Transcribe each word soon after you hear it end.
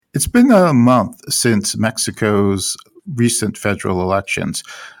It's been a month since Mexico's recent federal elections.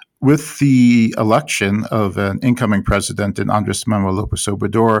 With the election of an incoming president in Andres Manuel Lopez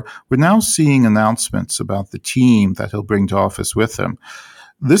Obrador, we're now seeing announcements about the team that he'll bring to office with him.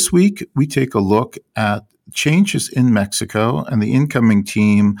 This week, we take a look at changes in Mexico and the incoming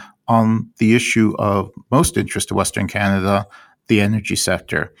team on the issue of most interest to Western Canada, the energy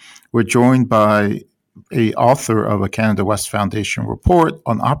sector. We're joined by a author of a Canada West Foundation report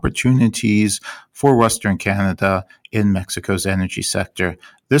on opportunities for Western Canada in Mexico's energy sector.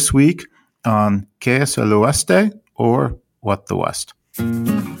 This week on ¿Qué es el Oeste? Or What the West?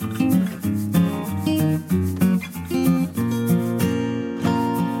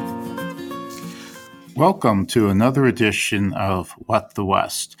 Welcome to another edition of What the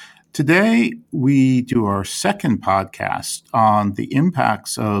West. Today, we do our second podcast on the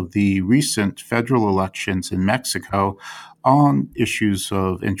impacts of the recent federal elections in Mexico on issues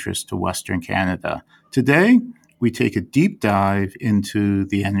of interest to Western Canada. Today, we take a deep dive into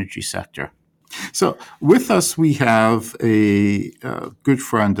the energy sector. So with us, we have a good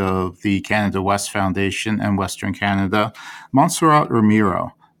friend of the Canada West Foundation and Western Canada, Montserrat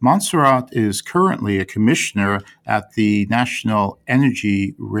Romero. Montserrat is currently a commissioner at the National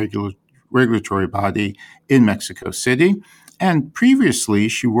Energy Regulatory Body in Mexico City. And previously,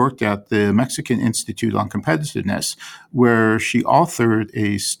 she worked at the Mexican Institute on Competitiveness, where she authored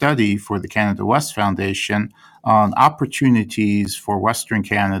a study for the Canada West Foundation on opportunities for Western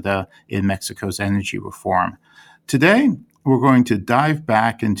Canada in Mexico's energy reform. Today, we're going to dive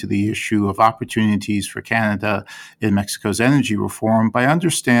back into the issue of opportunities for Canada in Mexico's energy reform by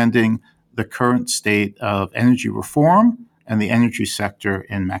understanding the current state of energy reform and the energy sector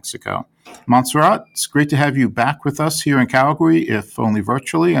in Mexico. Montserrat, it's great to have you back with us here in Calgary, if only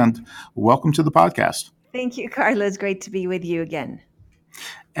virtually, and welcome to the podcast. Thank you, Carlos. Great to be with you again.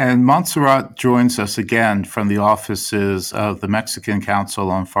 And Montserrat joins us again from the offices of the Mexican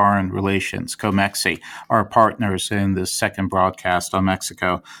Council on Foreign Relations, COMEXI, our partners in this second broadcast on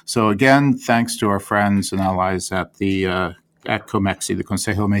Mexico. So again, thanks to our friends and allies at COMEXI, the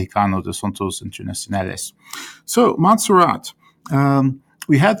Consejo Mexicano de Asuntos Internacionales. So, Montserrat,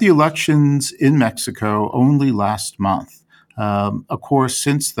 we had the elections in Mexico only last month. Of course,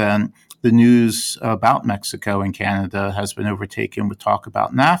 since then, the news about Mexico and Canada has been overtaken with talk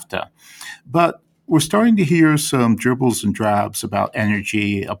about NAFTA. But we're starting to hear some dribbles and drabs about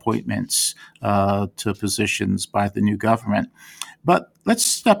energy appointments to positions by the new government. But let's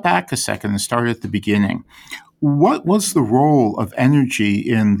step back a second and start at the beginning. What was the role of energy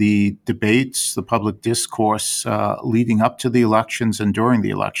in the debates, the public discourse leading up to the elections and during the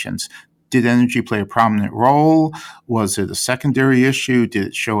elections? Did energy play a prominent role? Was it a secondary issue? Did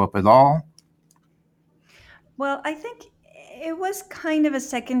it show up at all? Well, I think it was kind of a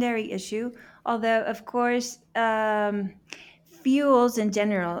secondary issue, although, of course, fuels in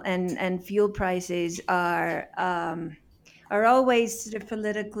general and fuel prices are always sort of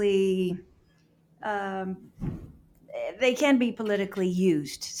politically. They can be politically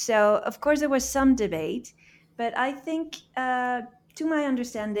used. So, of course, there was some debate, but I think, to my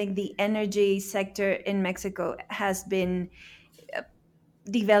understanding, the energy sector in Mexico has been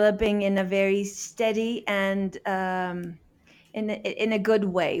developing in a very steady and in a good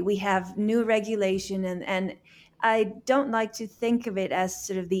way. We have new regulation, and I don't like to think of it as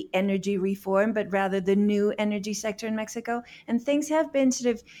sort of the energy reform, but rather the new energy sector in Mexico. And things have been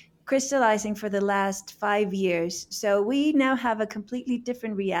sort of crystallizing for the last 5 years. So we now have a completely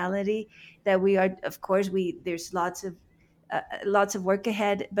different reality that we are, of course, there's lots of work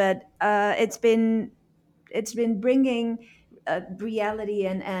ahead, but it's been bringing reality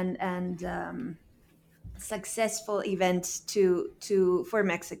and successful events for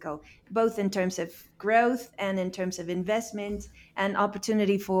Mexico, both in terms of growth and in terms of investment and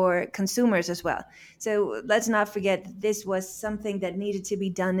opportunity for consumers as well. So let's not forget this was something that needed to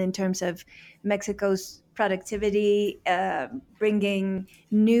be done in terms of Mexico's productivity, bringing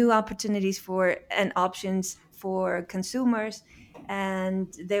new opportunities for and options for consumers.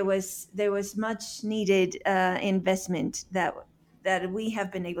 And there was much needed investment that we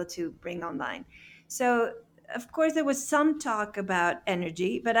have been able to bring online. So, of course, there was some talk about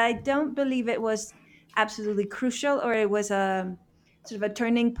energy, but I don't believe it was absolutely crucial or it was a sort of a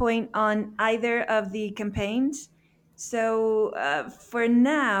turning point on either of the campaigns. So, for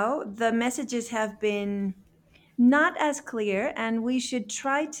now, the messages have been not as clear, and we should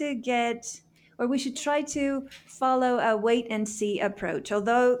try to follow a wait and see approach.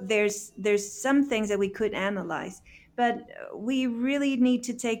 Although there's some things that we could analyze, but we really need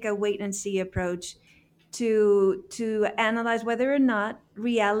to take a wait and see approach to analyze whether or not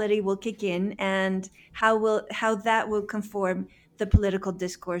reality will kick in, and how that will conform the political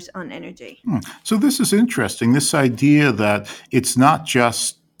discourse on energy. So this is interesting. This idea that it's not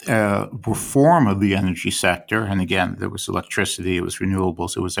just reform of the energy sector, and again, there was electricity, it was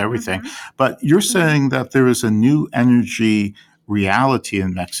renewables, it was everything. Hmm. But you're Hmm. saying that there is a new energy reality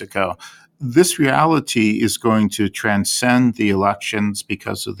in Mexico. This reality is going to transcend the elections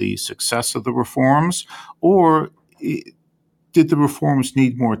because of the success of the reforms, or did the reforms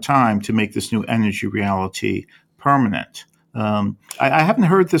need more time to make this new energy reality permanent? I haven't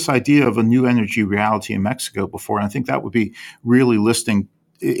heard this idea of a new energy reality in Mexico before, and I think that would be really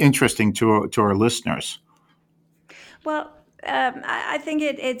interesting to our listeners. Well, I think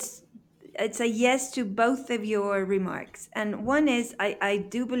it's a yes to both of your remarks. And one is, I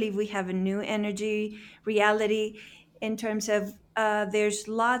do believe we have a new energy reality in terms of there's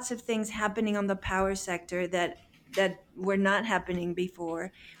lots of things happening on the power sector that were not happening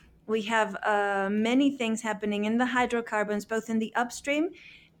before. We have many things happening in the hydrocarbons, both in the upstream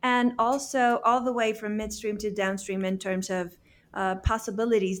and also all the way from midstream to downstream in terms of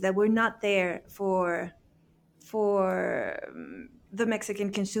possibilities that were not there for the Mexican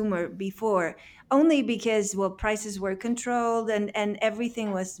consumer before, only because, well, prices were controlled and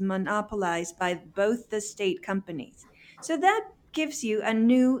everything was monopolized by both the state companies. So that gives you a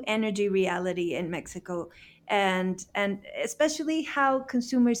new energy reality in Mexico, and especially how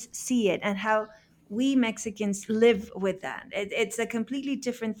consumers see it and how we Mexicans live with that. It's a completely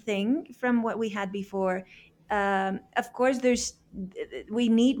different thing from what we had before. Of course, there's we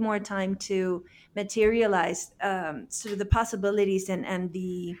need more time to materialize sort of the possibilities and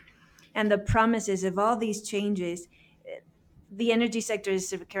the promises of all these changes. The energy sector is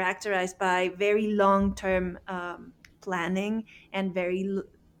sort of characterized by very long-term planning and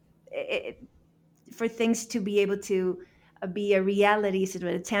it, for things to be able to be a reality, sort of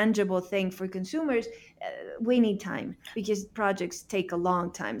a tangible thing for consumers. We need time because projects take a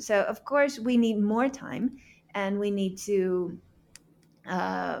long time. So of course we need more time, and uh,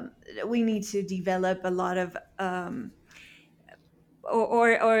 we need to develop a lot of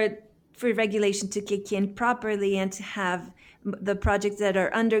or for regulation to kick in properly and to have the projects that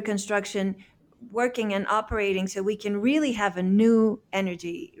are under construction working and operating, so we can really have a new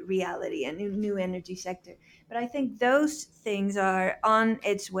energy reality, a new energy sector. But I think those things are on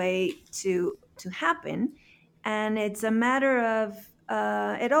its way to happen, and it's a matter of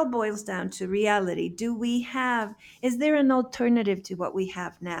it all boils down to reality. Is there an alternative to what we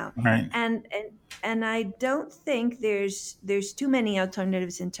have now? Right. And I don't think there's too many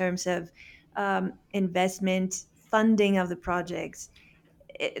alternatives in terms of investment funding of the projects,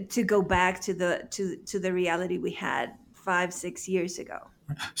 to go back to the reality we had 5 6 years ago.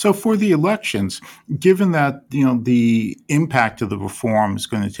 So for the elections, given that the impact of the reform is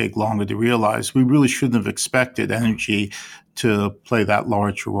going to take longer to realize, we really shouldn't have expected energy to play that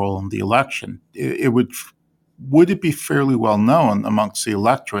large role in the election. It would it be fairly well known amongst the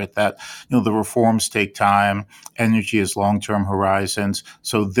electorate that the reforms take time, energy is long-term horizons.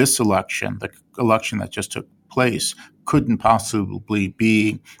 So this election, the election that just took place, couldn't possibly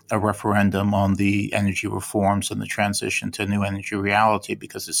be a referendum on the energy reforms and the transition to a new energy reality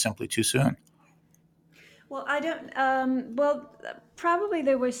because it's simply too soon. Well, I don't. Probably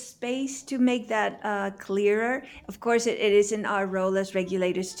there was space to make that clearer. Of course, it is in our role as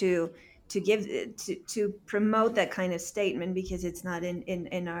regulators to promote that kind of statement, because it's not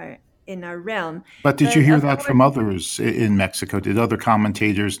in our realm. But did you But hear of that course, from others in Mexico? Did other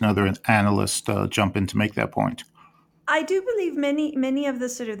commentators and other analysts jump in to make that point? I do believe many of the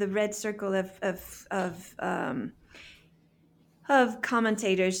sort of the red circle of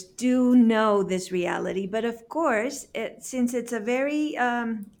commentators do know this reality. But of course, since it's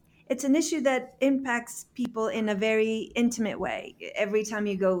an issue that impacts people in a very intimate way. Every time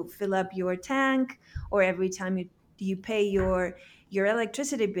you go fill up your tank, or every time you pay your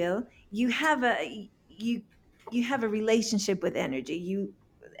electricity bill, you have a relationship with energy.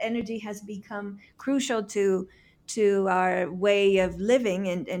 Energy has become crucial to our way of living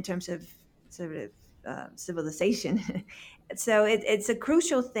in terms of sort of civilization. So it's a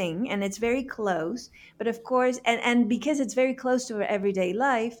crucial thing, and it's very close. But of course, and because it's very close to our everyday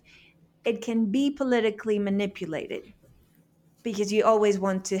life, it can be politically manipulated, because you always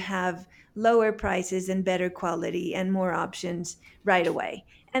want to have lower prices and better quality and more options right away.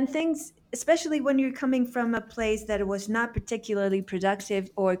 And things, especially when you're coming from a place that was not particularly productive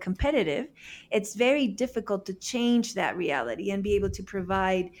or competitive, it's very difficult to change that reality and be able to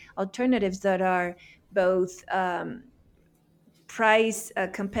provide alternatives that are both price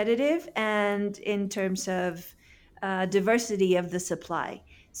competitive, and in terms of diversity of the supply.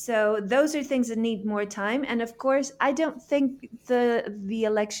 So those are things that need more time. And of course, I don't think the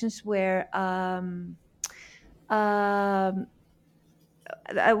elections were um, what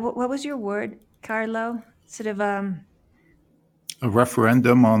was your word, Carlo? Sort of A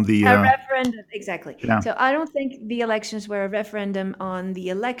referendum on the, a referendum, exactly. yeah. So I don't think the elections were a referendum on the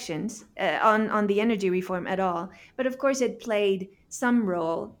elections, on the energy reform at all. But of course, it played some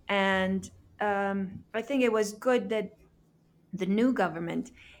role, and I think it was good that the new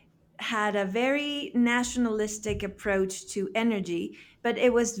government had a very nationalistic approach to energy, but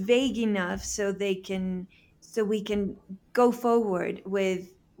it was vague enough so we can go forward with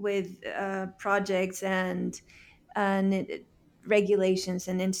projects and regulations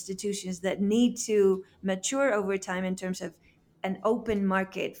and institutions that need to mature over time in terms of an open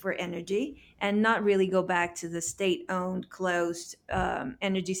market for energy and not really go back to the state-owned closed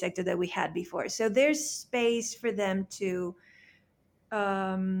energy sector that we had before. So there's space for them to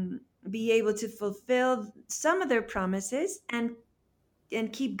be able to fulfill some of their promises and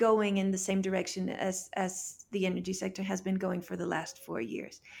keep going in the same direction as the energy sector has been going for the last 4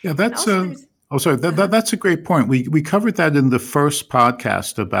 years. Yeah, And that's also there's oh, sorry. uh-huh. That's a great point. We covered that in the first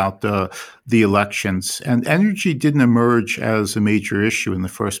podcast about the elections, and energy didn't emerge as a major issue in the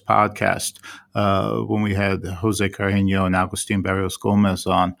first podcast when we had Jose Carreño and Agustin Barrios Gomez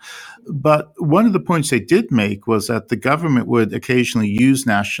on. But one of the points they did make was that the government would occasionally use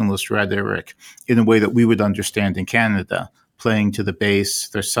nationalist rhetoric in a way that we would understand in Canada, playing to the base.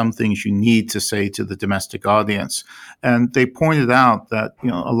 There's some things you need to say to the domestic audience. And they pointed out that,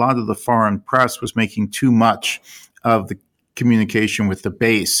 a lot of the foreign press was making too much of the communication with the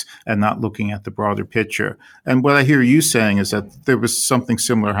base and not looking at the broader picture. And what I hear you saying is that there was something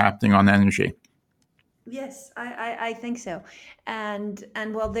similar happening on energy. Yes, I think so, and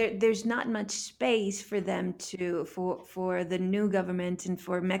well, there's not much space for them to for the new government and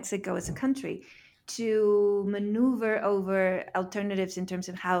for Mexico as a country to maneuver over alternatives in terms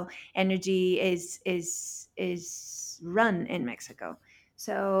of how energy is run in Mexico.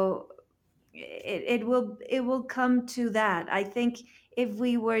 So it will come to that. I think if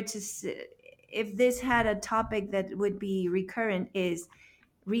we were to if this had a topic that would be recurrent is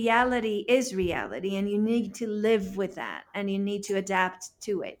reality is reality and you need to live with that and you need to adapt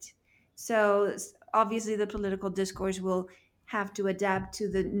to it. So obviously the political discourse will have to adapt to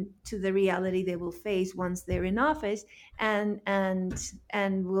the reality they will face once they're in office, and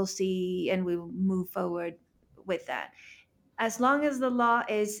we'll see and we'll move forward with that. As long as the law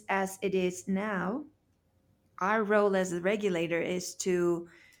is as it is now, our role as the regulator is to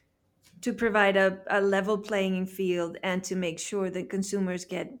provide a level playing field and to make sure that consumers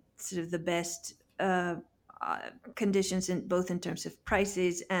get sort of the best conditions in both in terms of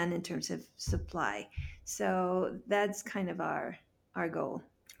prices and in terms of supply. So that's kind of our goal.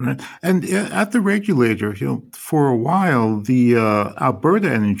 Right. And at the regulator, for a while, the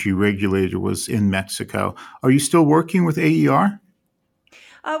Alberta Energy Regulator was in Mexico. Are you still working with AER?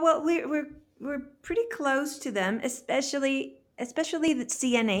 Well, we're pretty close to them, especially the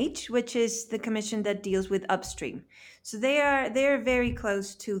CNH, which is the commission that deals with upstream. So they are very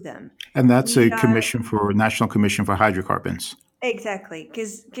close to them. And that's a We are National Commission for Hydrocarbons. exactly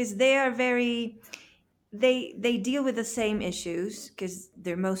because they are very they deal with the same issues because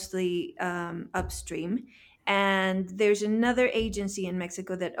they're mostly upstream. And there's another agency in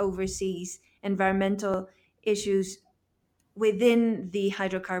Mexico that oversees environmental issues within the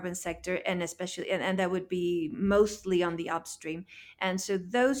hydrocarbon sector, and especially and that would be mostly on the upstream. And so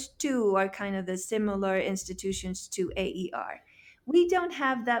those two are kind of the similar institutions to AER. We don't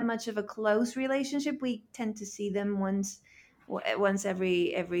have that much of a close relationship. We tend to see them once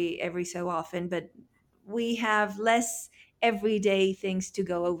every so often, but we have less everyday things to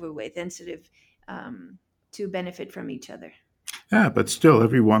go over with and sort of to benefit from each other. Yeah, but still,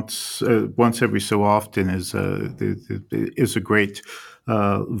 every once every so often is a great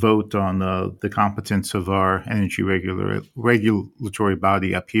vote on the competence of our energy regulatory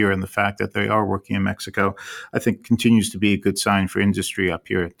body up here, and the fact that they are working in Mexico, I think, continues to be a good sign for industry up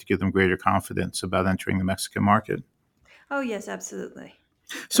here to give them greater confidence about entering the Mexican market. Oh yes, absolutely.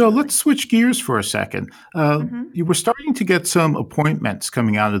 So Totally. let's switch gears for a second. Hmm. You were starting to get some appointments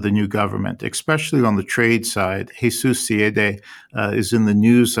coming out of the new government, especially on the trade side. Jesus Siede is in the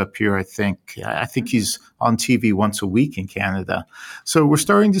news up here, I think. I think Hmm. he's on TV once a week in Canada. So we're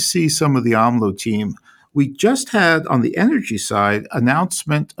starting to see some of the AMLO team. We just had, on the energy side,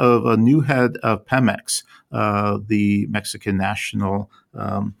 announcement of a new head of Pemex, the Mexican national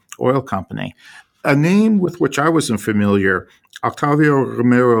oil company, a name with which I wasn't familiar, Octavio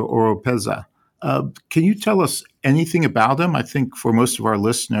Romero Oropeza. Can you tell us anything about him? I think for most of our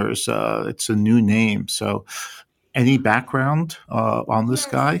listeners, it's a new name. So, any background on this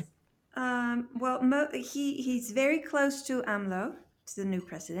guy? Yes. Well, he's very close to AMLO, to the new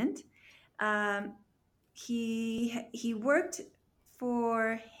president. Um, he worked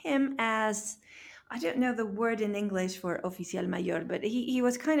for him as, I don't know the word in English for oficial mayor, but he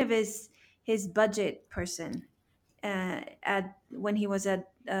was kind of his budget person at when he was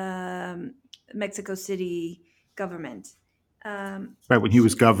at Mexico City government. Right when he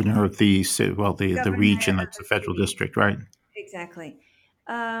was He governor of the governor region, of that's the the federal city. district, right? Exactly.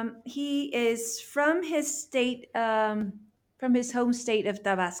 He is from his state, from his home state of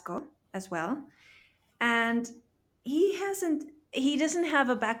Tabasco as well, and he doesn't have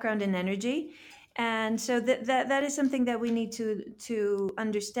a background in energy, and so that is something that we need to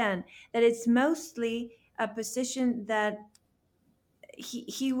understand, that it's mostly a position that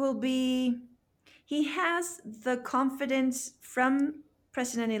he will be, he has the confidence from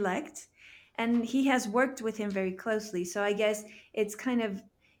president elect, and he has worked with him very closely, so I guess it's kind of,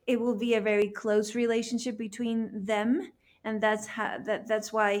 it will be a very close relationship between them, and that's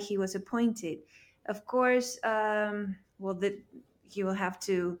why he was appointed. Of course, well, he will have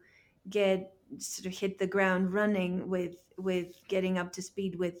to get, sort of hit the ground running with getting up to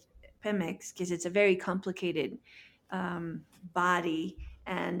speed with Pemex, because it's a very complicated body,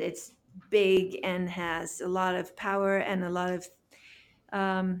 and it's big and has a lot of power and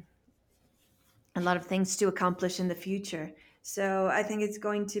um, a lot of things to accomplish in the future. So I think it's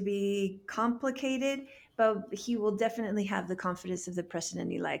going to be complicated, but he will definitely have the confidence of the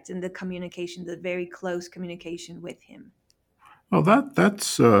president elect and the communication, the very close communication with him. Well,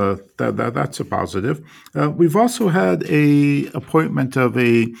 that's a positive. We've also had a appointment of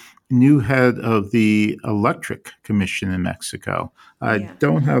a new head of the Electric Commission in Mexico. I Yeah.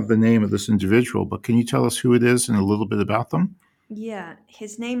 don't have the name of this individual, but can you tell us who it is and a little bit about them? Yeah.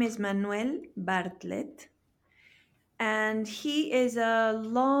 His name is Manuel Bartlett, and he is a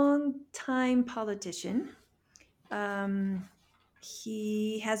long time politician. Um,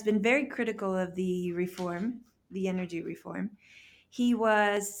 he has been very critical of the reform, the energy reform. He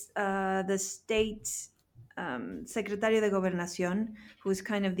was the state Secretario de Gobernación, who's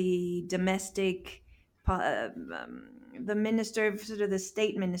kind of the domestic, the minister, sort of the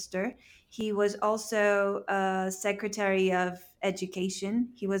state minister. He was also Secretary of Education.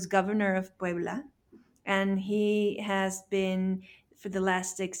 He was governor of Puebla, and he has been, for the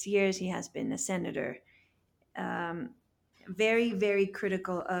last 6 years, he has been a senator. Um, very, very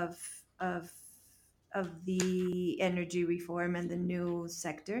critical of the energy reform and the new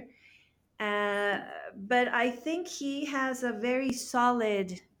sector. But I think he has a very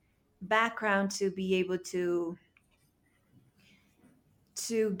solid background to be able to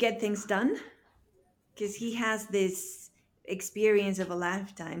get things done, because he has this experience of a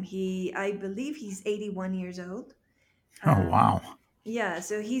lifetime. I believe he's 81 years old. Oh, Um, wow. yeah,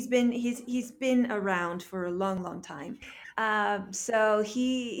 so he's been around for a long, long time. So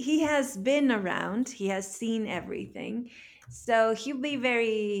he has been around. He has seen everything. So he'll be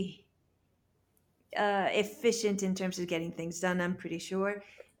very efficient in terms of getting things done, I'm pretty sure.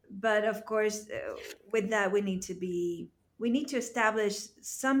 But of course, with that, we need to establish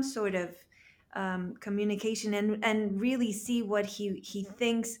some sort of communication, and really see what he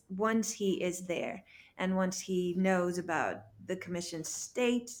thinks once he is there, and once he knows about the commission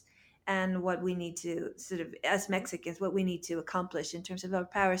states, and what we need to, sort of, as Mexicans, what we need to accomplish in terms of our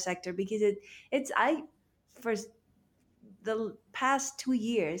power sector, because it's I for the past 2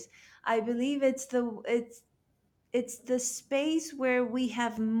 years, I believe it's the space where we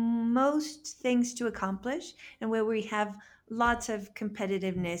have most things to accomplish, and where we have lots of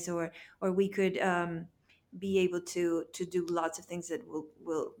competitiveness, or we could be able to do lots of things that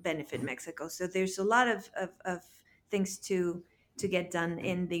will benefit Mexico. So there's a lot of things to get done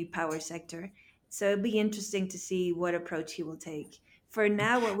in the power sector. So it'll be interesting to see what approach he will take. For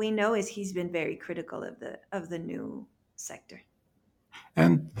now, what we know is he's been very critical of the new sector.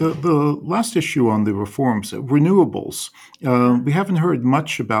 And the last issue on the reforms, renewables. Uh-huh. We haven't heard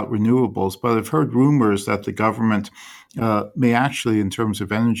much about renewables, but I've heard rumors that the government may actually, in terms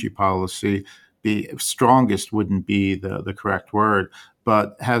of energy policy, be strongest wouldn't be the correct word,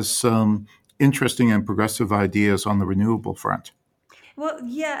 but has some interesting and progressive ideas on the renewable front. Well,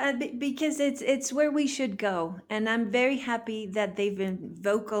 yeah, because it's where we should go, and I'm very happy that they've been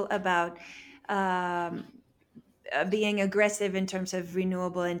vocal about um, being aggressive in terms of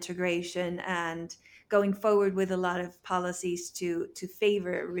renewable integration, and going forward with a lot of policies to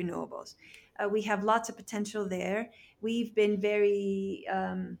favor renewables. We have lots of potential there. We've been very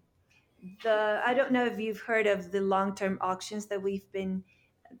I don't know if you've heard of the long-term auctions that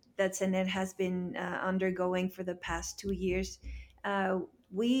Senet has been undergoing for the past 2 years. Uh,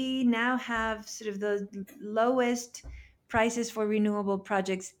 we now have sort of the lowest prices for renewable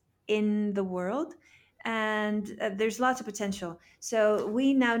projects in the world, and there's lots of potential. So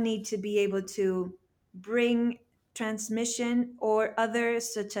we now need to be able to bring transmission or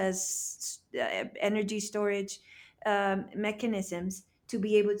others, such as energy storage mechanisms, to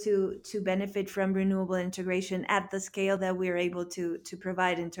be able to benefit from renewable integration at the scale that we're able to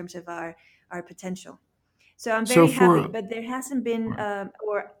provide in terms of our potential. So I'm So very happy, for but there hasn't been,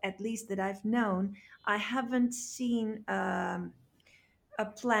 or at least that I've known, I haven't seen a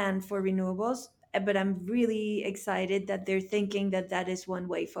plan for renewables. But I'm really excited that they're thinking that that is one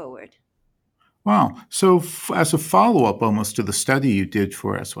way forward. Wow. So, as a follow up almost to the study you did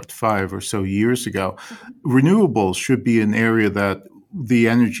for us, 5 or so years ago, renewables should be an area that the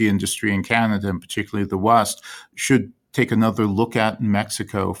energy industry in Canada, and particularly the West, should take another look at in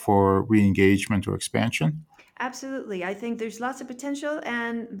Mexico for re engagement or expansion. Absolutely. I think there's lots of potential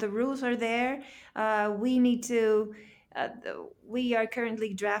and the rules are there. We need to, we are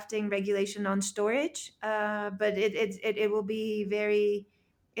currently drafting regulation on storage, but it will be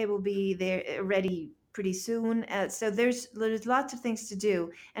it will be there ready pretty soon. So there's lots of things to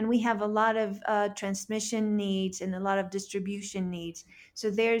do. And we have a lot of transmission needs and a lot of distribution needs.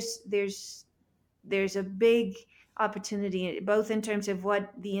 So there's a big opportunity both in terms of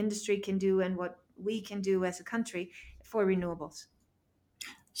what the industry can do and what we can do as a country for renewables.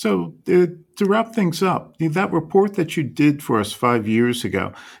 So, to wrap things up, that report that you did for us 5 years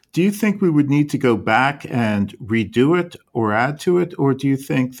ago, do you think we would need to go back and redo it or add to it? Or do you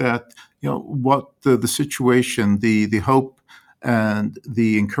think that, what the situation, the hope and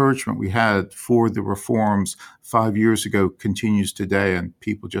the encouragement we had for the reforms 5 years ago continues today and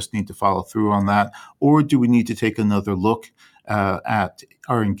people just need to follow through on that? Or do we need to take another look at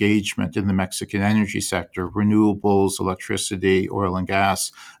our engagement in the Mexican energy sector, renewables, electricity, oil and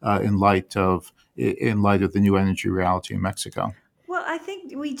gas, in light of the new energy reality in Mexico? Well, I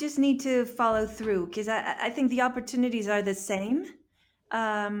think we just need to follow through because I think the opportunities are the same.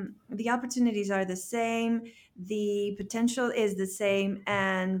 The opportunities are the same. The potential is the same.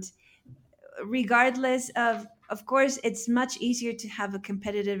 And regardless of course it's much easier to have a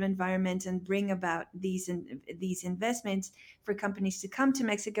competitive environment and bring about these investments for companies to come to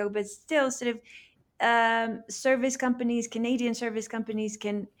Mexico, but still sort of service companies, Canadian service companies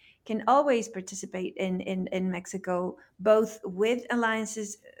can always participate in Mexico, both with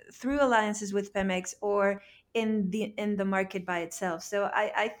alliances, through alliances with Pemex, or in the market by itself. So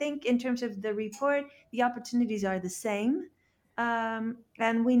I think in terms of the report, the opportunities are the same,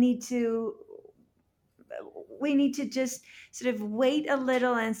 and we need to just sort of wait a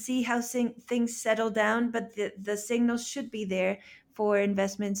little and see how things settle down. But the signals should be there for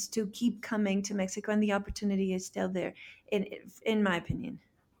investments to keep coming to Mexico, and the opportunity is still there, in in my opinion.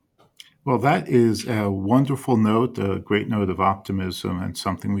 Well, that is a wonderful note, a great note of optimism, and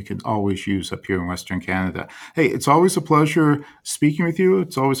something we can always use up here in Western Canada. Hey, it's always a pleasure speaking with you.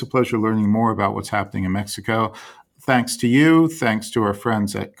 It's always a pleasure learning more about what's happening in Mexico. Thanks to you. Thanks to our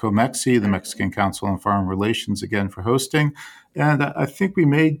friends at COMEXI, the Mexican Council on Foreign Relations, again for hosting. And I think we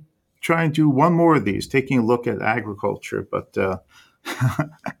may try and do one more of these, taking a look at agriculture, but That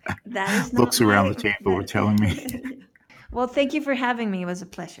is not looks around my the table were that. telling me. Well, thank you for having me. It was a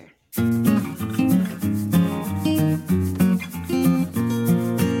pleasure.